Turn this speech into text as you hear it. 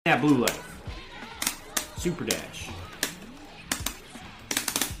Yeah, blue life. Super dash.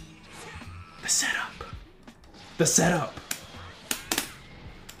 The setup. The setup.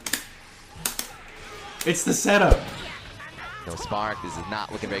 It's the setup. No spark. This is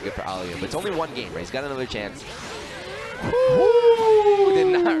not looking very good for Alia, but it's only one game, right? He's got another chance.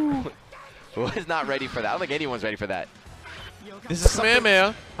 Woo! Was not ready for that. I don't think anyone's ready for that. This is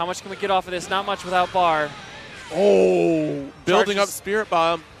Kamehameha. How much can we get off of this? Not much without bar. Oh, building Charges. up Spirit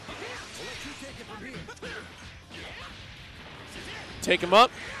Bomb. Take him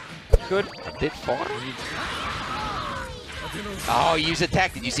up. Good. A bit far. Oh, he used a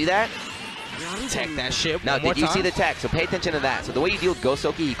tech. Did you see that? Tech that shit. Now, one more did you time? see the tech? So pay attention to that. So the way you deal with Ghost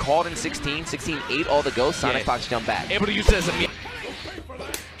Soki, he called in 16. 16 ate all the ghosts. Sonic Fox jumped back. Able to use it as a...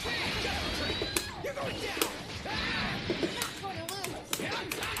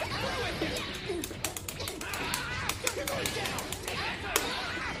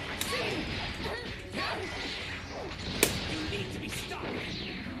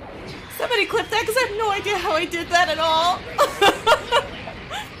 Somebody clip that because I have no idea how I did that at all.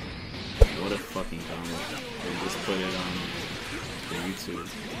 What a fucking comment. They just put it on the YouTube.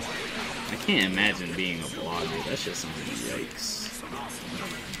 I can't imagine being a blogger. That's just something yikes.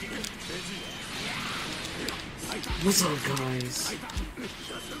 What's up, guys?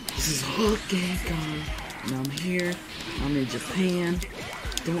 This is Hook Gang, and I'm here. I'm in Japan.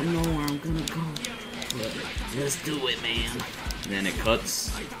 Don't know where I'm gonna go, but let's do it, man. And then it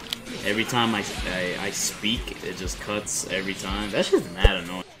cuts. Every time I speak, it just cuts every time. That's just mad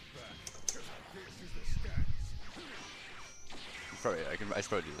annoying. Probably, I should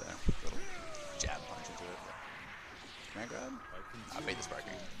probably do that. Little jab punch into it. Can I grab? I made this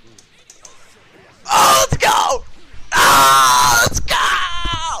sparking. Oh, let's go! Oh, let's go!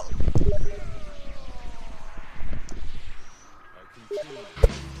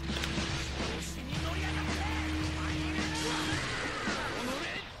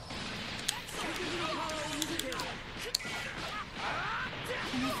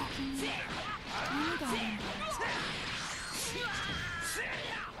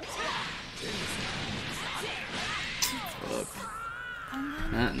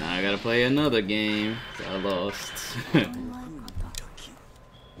 Now I gotta play another game. I lost.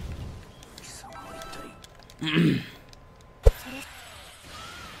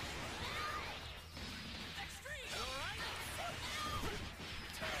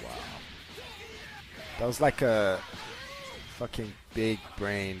 That was like a fucking big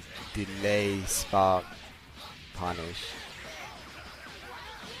brain delay spark punish.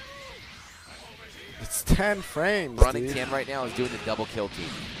 It's 10 frames. Running dude. 10 right now is doing the double kill team.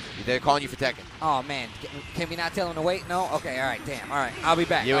 They're calling you for Tekken. Oh, man. Can we not tell him to wait? No? Okay, all right, damn. All right, I'll be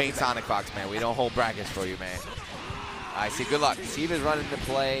back. You I'll ain't be back. Sonic Fox, man. We don't hold brackets for you, man. I see. Good luck. Steve is running the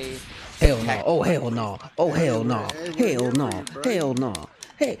play. Hell no. Oh, hell no. Oh, hell no. Hell no. Hell no.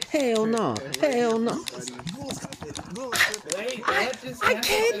 Hey, hell no. Hell no.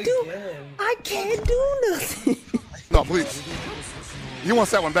 I can't do nothing. No, please. He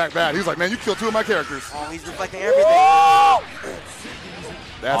wants that one back bad. He's like, man, you killed 2 of my characters. Oh, he's reflecting everything.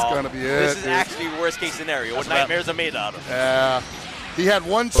 That's gonna be it. This is actually worst case scenario. What nightmares are made out of. Yeah. He had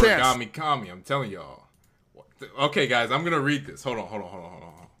one chance. Kami, I'm telling y'all. Okay, guys, I'm gonna read this. Hold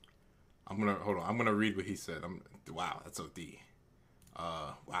on. I'm gonna read what he said. Wow, that's OD.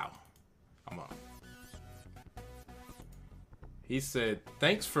 Wow. I'm on. He said,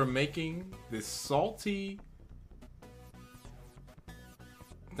 "Thanks for making this salty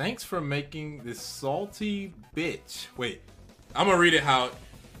bitch." Wait, I'm gonna read it how.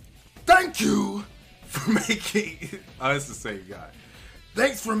 Thank you for making. Oh, it's the same guy.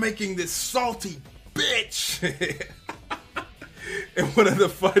 Thanks for making this salty bitch. And one of the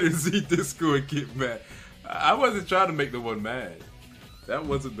fighters eat disco and get mad. I wasn't trying to make the one mad. That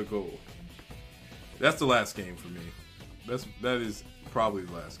wasn't the goal. That's the last game for me. That is probably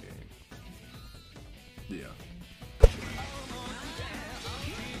the last game. Yeah.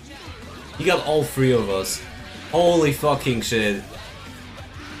 You got all 3 of us. Holy fucking shit.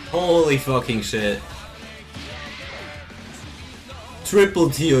 Holy fucking shit. Triple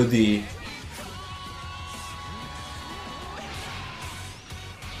TOD.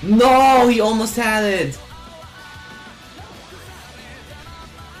 No, he almost had it.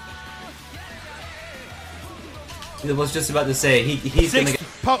 I was just about to say, he's gonna get...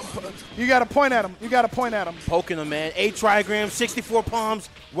 You gotta point at him. You gotta point at him. Poking him, man. 8 trigrams, 64 palms.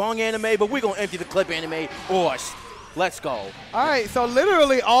 Wrong anime, but we're gonna empty the clip anime. Or let's go. All right, so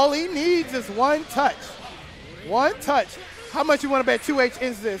literally all he needs is one touch. One touch. How much you want to bet 2H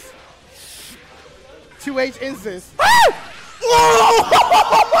ends this? 2H ends this. Woo!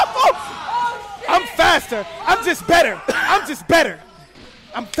 I'm faster. I'm just better. I'm just better.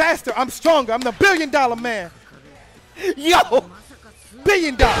 I'm faster. I'm stronger. I'm the $1 billion man. Yo! $1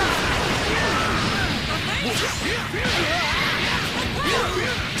 billion.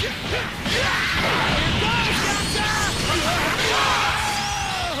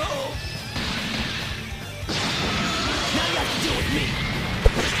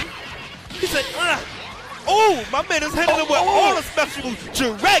 He said, oh, my man is hitting him with all the special moves.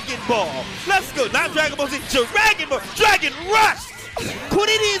 Dragon Ball. Let's go. Not Dragon Ball Z. Dragon Ball. Dragon Rush. Put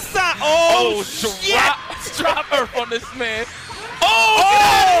it inside. Oh, shit. Drop her on this man.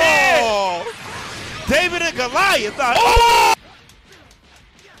 Oh, David and Goliath. Oh!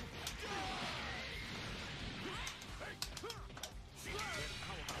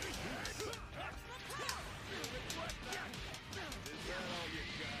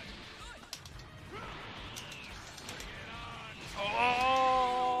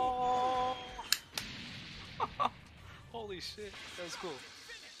 Holy shit, that was cool.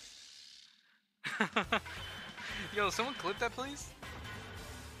 Yo, someone clip that, please?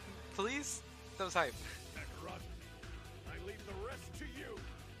 Please? That was hype. I leave the rest to you.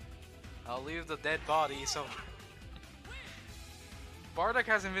 I'll leave the dead body, so... Bardock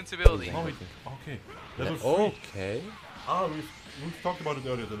has invincibility. Oh, okay. Level 3. Okay. We've talked about it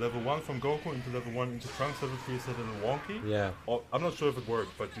earlier. The level 1 from Goku into level 1 into Trunks, level 3 is a little wonky. Yeah. Oh, I'm not sure if it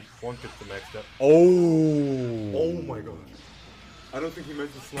worked, but you won't get the max step. Oh. Oh my god. I don't think he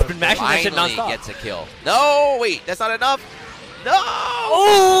meant to slap. Finally gets a kill. No, wait, that's not enough. No!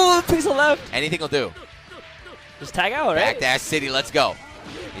 Oh, pixel left. Anything will do. Just tag out, right? Backdash City, let's go.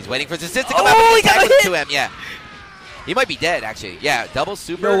 He's waiting for his assist to come Oh, out. he got a hit! To him, yeah. He might be dead, actually. Yeah, double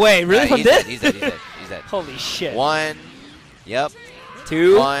super. No way, really? From he's this? Dead, he's dead, he's dead, he's dead. Holy shit. 1, yep.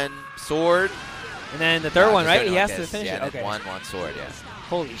 2. 1, sword. And then the third one, right? He has to finish yeah, it. Okay. 1 sword, yeah.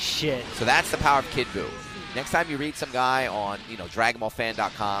 Holy shit. So that's the power of Kid Buu. Next time you read some guy on,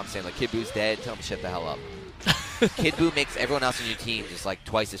 DragonBallFan.com saying like Kid Buu's dead, tell him shut the hell up. Kid Buu makes everyone else on your team just like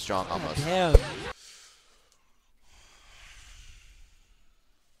twice as strong almost. Damn.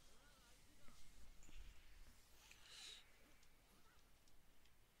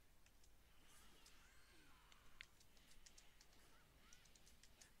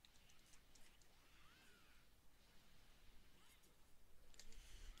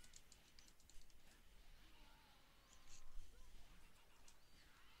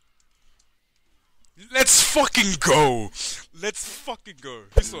 Let's fucking go! Let's fucking go.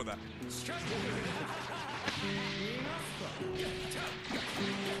 You saw that.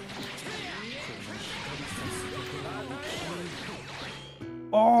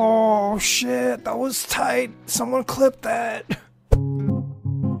 Oh shit, that was tight. Someone clip that.